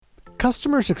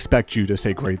Customers expect you to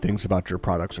say great things about your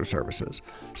products or services.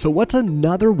 So what's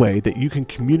another way that you can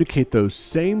communicate those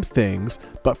same things,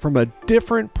 but from a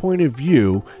different point of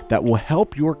view that will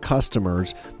help your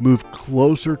customers move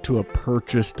closer to a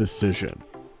purchase decision?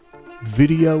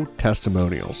 Video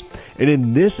testimonials. And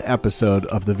in this episode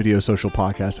of the Video Social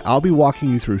Podcast, I'll be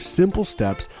walking you through simple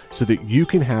steps so that you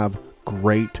can have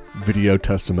great video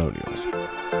testimonials.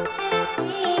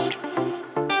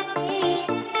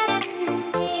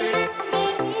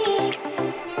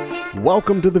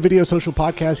 Welcome to the Video Social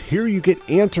Podcast. Here you get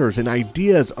answers and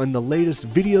ideas on the latest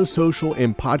video, social,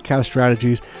 and podcast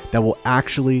strategies that will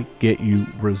actually get you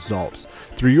results.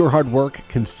 Through your hard work,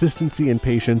 consistency, and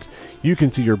patience, you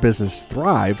can see your business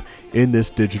thrive in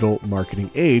this digital marketing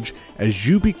age as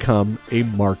you become a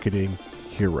marketing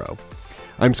hero.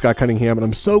 I'm Scott Cunningham, and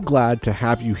I'm so glad to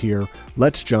have you here.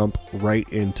 Let's jump right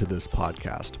into this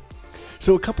podcast.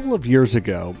 So a couple of years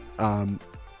ago,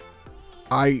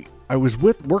 I was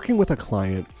working with a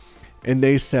client, and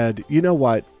they said, you know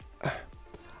what,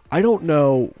 I don't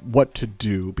know what to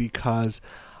do because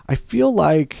I feel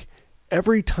like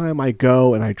every time I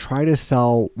go and I try to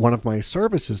sell one of my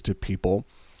services to people,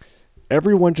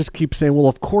 everyone just keeps saying, well,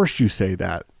 of course you say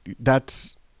that.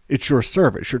 It's your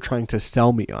service. You're trying to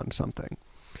sell me on something.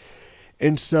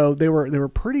 And so they were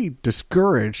pretty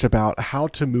discouraged about how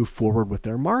to move forward with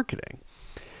their marketing.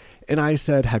 And I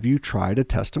said, have you tried a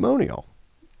testimonial?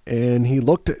 And he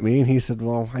looked at me and he said,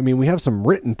 well, I mean, we have some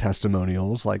written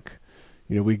testimonials, like,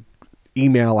 we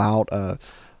email out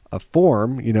a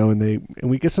form, and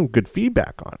we get some good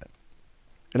feedback on it.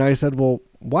 And I said, well,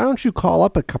 why don't you call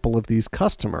up a couple of these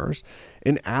customers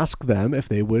and ask them if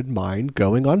they would mind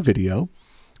going on video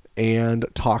and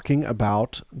talking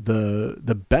about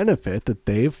the benefit that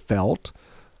they've felt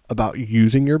about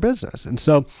using your business. And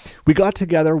so we got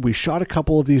together, we shot a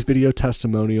couple of these video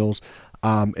testimonials.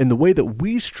 And the way that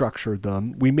we structured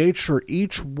them, we made sure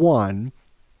each one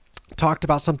talked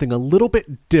about something a little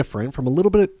bit different from a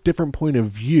little bit different point of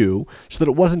view so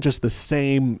that it wasn't just the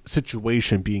same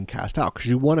situation being cast out, because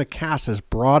you want to cast as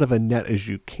broad of a net as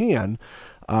you can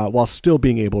while still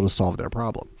being able to solve their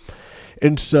problem.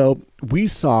 And so we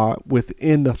saw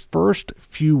within the first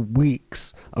few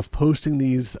weeks of posting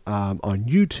these on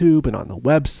YouTube and on the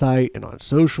website and on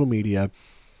social media,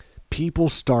 people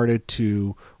started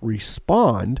to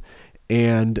respond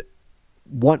and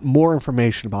want more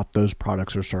information about those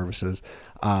products or services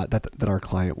that our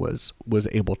client was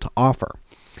able to offer.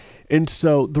 And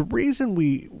so the reason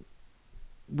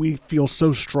we feel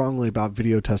so strongly about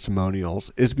video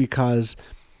testimonials is because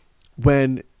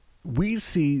when we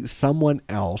see someone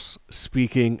else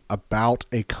speaking about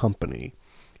a company,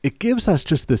 it gives us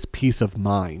just this peace of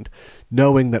mind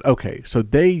knowing that, okay, so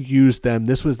they used them.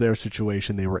 This was their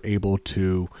situation. They were able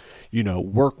to,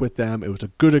 work with them. It was a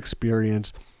good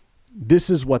experience.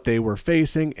 This is what they were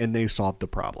facing, and they solved the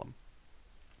problem.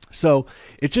 So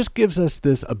it just gives us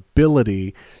this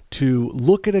ability to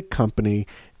look at a company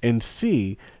and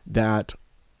see that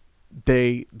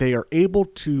they are able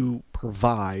to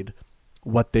provide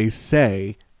what they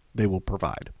say they will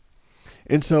provide.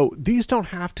 And so these don't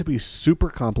have to be super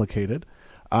complicated.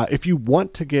 If you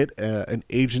want to get an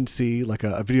agency, like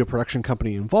a video production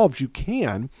company involved, you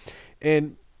can.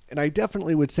 And I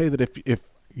definitely would say that if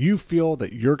you feel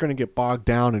that you're going to get bogged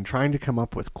down in trying to come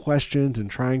up with questions and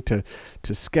trying to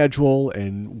schedule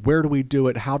and where do we do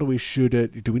it, how do we shoot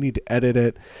it, do we need to edit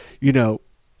it,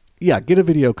 get a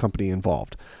video company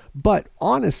involved. But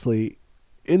honestly,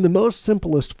 in the most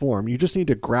simplest form, you just need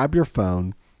to grab your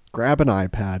phone, grab an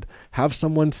iPad, have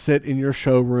someone sit in your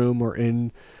showroom or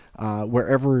in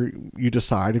wherever you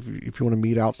decide. If you want to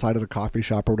meet outside at a coffee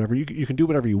shop or whatever, you can do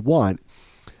whatever you want.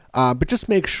 But just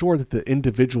make sure that the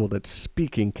individual that's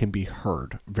speaking can be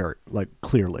heard very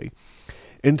clearly.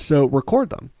 And so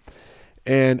record them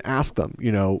and ask them,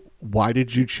 why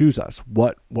did you choose us?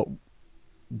 What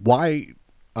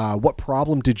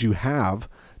problem did you have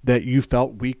that you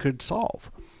felt we could solve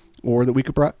or that we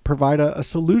could provide a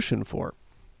solution for?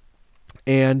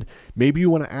 And maybe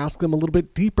you want to ask them a little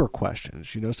bit deeper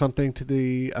questions, something to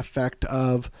the effect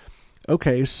of,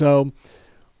 okay, so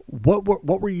what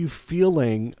were you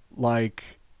feeling like?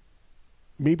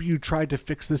 Maybe you tried to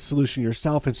fix this solution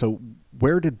yourself. And so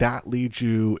where did that lead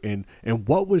you? And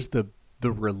what was the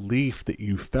relief that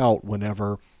you felt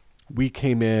whenever we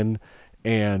came in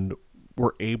and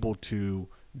were able to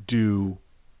do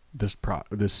this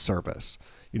service?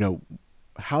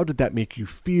 How did that make you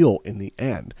feel in the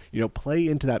end? Play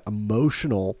into that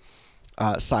emotional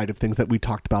side of things that we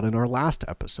talked about in our last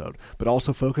episode, but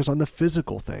also focus on the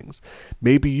physical things.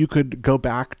 Maybe you could go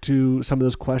back to some of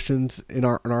those questions in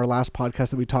our last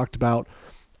podcast that we talked about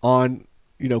on,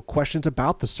 questions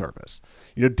about the service.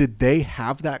 Did they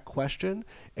have that question,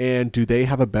 and do they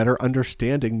have a better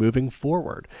understanding moving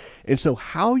forward? And so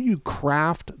how you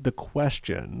craft the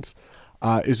questions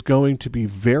is going to be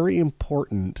very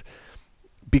important,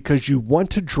 because you want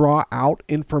to draw out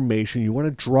information. You want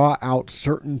to draw out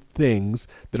certain things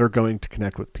that are going to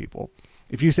connect with people.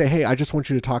 If you say, hey, I just want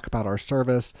you to talk about our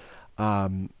service,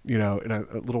 in a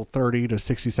little 30 to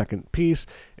 60 second piece,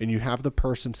 and you have the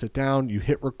person sit down, you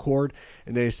hit record,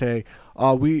 and they say,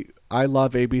 I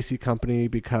love ABC Company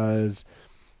because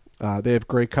they have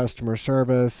great customer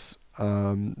service.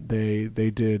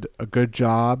 They did a good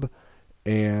job,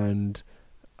 and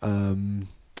they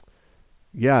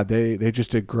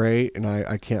just did great, and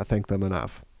I can't thank them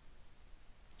enough.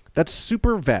 That's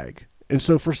super vague. And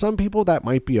so for some people that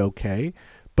might be okay,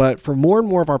 but for more and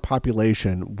more of our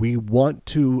population, we want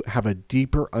to have a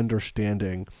deeper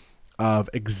understanding of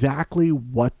exactly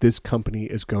what this company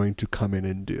is going to come in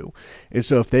and do. And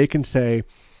so if they can say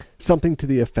something to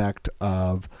the effect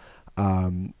of,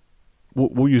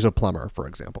 we'll use a plumber, for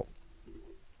example.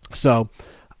 So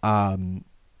I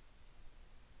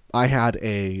had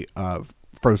a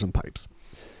frozen pipes.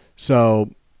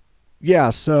 So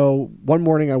one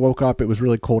morning I woke up, it was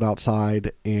really cold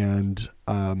outside, and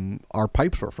our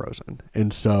pipes were frozen.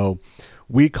 And so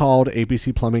we called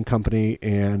ABC Plumbing Company,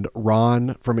 and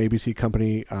Ron from ABC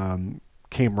Company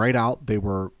came right out. They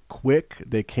were quick.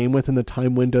 They came within the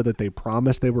time window that they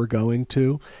promised they were going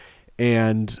to.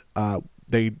 And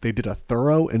they did a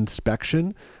thorough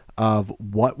inspection of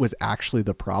what was actually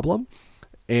the problem.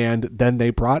 And then they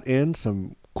brought in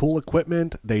some cool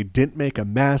equipment. They didn't make a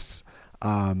mess.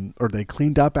 Or they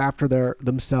cleaned up after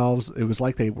themselves. It was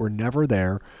like they were never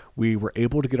there. We were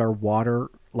able to get our water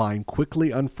line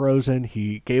quickly unfrozen.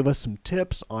 He gave us some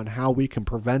tips on how we can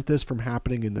prevent this from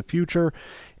happening in the future.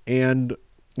 And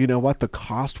you know what? The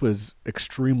cost was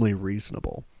extremely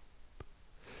reasonable.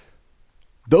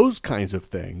 Those kinds of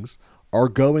things are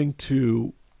going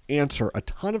to answer a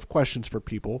ton of questions for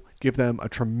people, give them a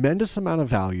tremendous amount of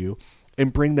value,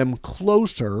 and bring them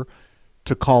closer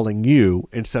to calling you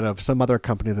instead of some other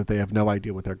company that they have no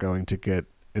idea what they're going to get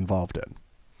involved in.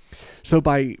 So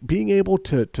by being able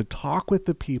to talk with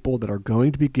the people that are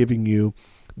going to be giving you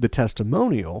the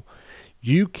testimonial,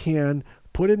 you can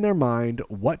put in their mind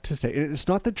what to say. And it's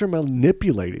not that you're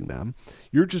manipulating them.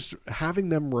 You're just having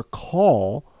them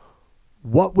recall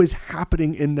what was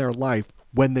happening in their life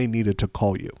when they needed to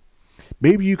call you.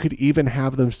 Maybe you could even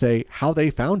have them say how they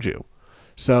found you.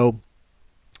 So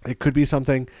it could be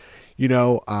something,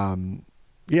 so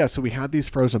we had these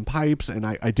frozen pipes, and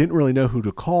I didn't really know who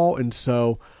to call. And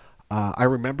so I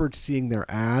remembered seeing their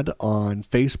ad on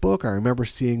Facebook. I remember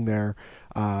seeing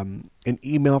an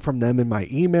email from them in my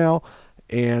email,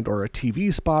 or a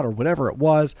TV spot, or whatever it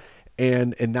was.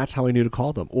 And that's how I knew to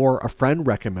call them. Or a friend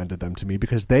recommended them to me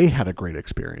because they had a great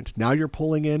experience. Now you're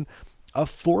pulling in a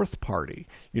fourth party,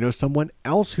 someone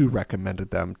else who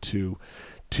recommended them to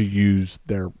use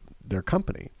their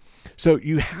company. So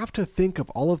you have to think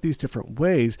of all of these different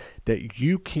ways that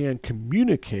you can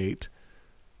communicate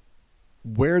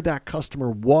where that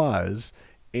customer was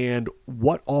and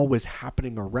what all was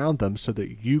happening around them, so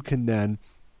that you can then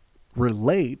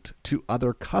relate to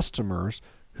other customers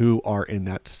who are in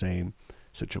that same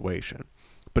situation.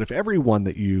 But if everyone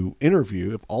that you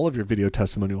interview, if all of your video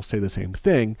testimonials say the same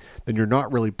thing, then you're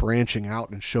not really branching out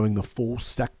and showing the full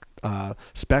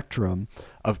spectrum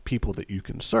of people that you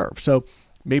can serve. So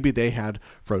maybe they had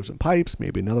frozen pipes.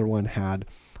 Maybe another one had,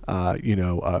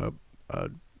 a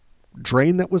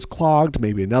drain that was clogged.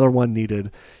 Maybe another one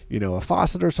needed, a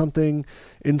faucet or something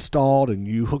installed, and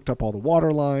you hooked up all the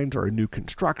water lines, or a new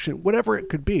construction, whatever it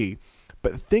could be.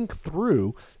 But think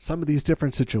through some of these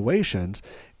different situations,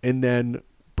 and then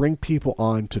bring people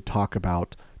on to talk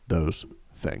about those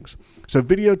things. So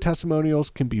video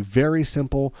testimonials can be very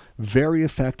simple, very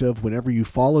effective whenever you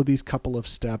follow these couple of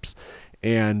steps.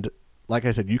 And like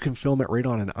I said, you can film it right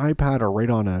on an iPad or right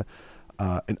on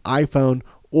an iPhone,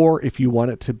 or if you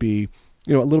want it to be,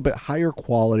 a little bit higher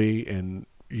quality, and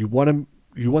you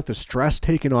want the stress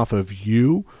taken off of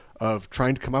you of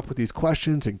trying to come up with these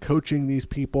questions and coaching these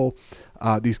people,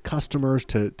 these customers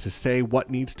to say what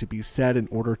needs to be said in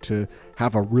order to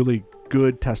have a really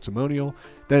good testimonial,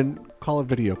 then call a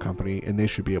video company and they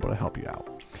should be able to help you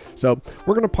out. So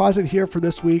we're going to pause it here for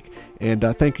this week, and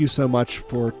thank you so much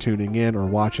for tuning in or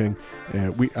watching.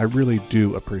 I really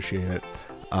do appreciate it.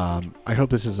 I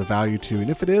hope this is of value to you, and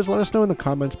if it is, let us know in the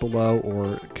comments below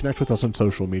or connect with us on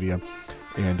social media,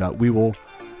 and we will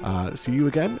see you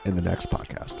again in the next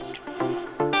podcast.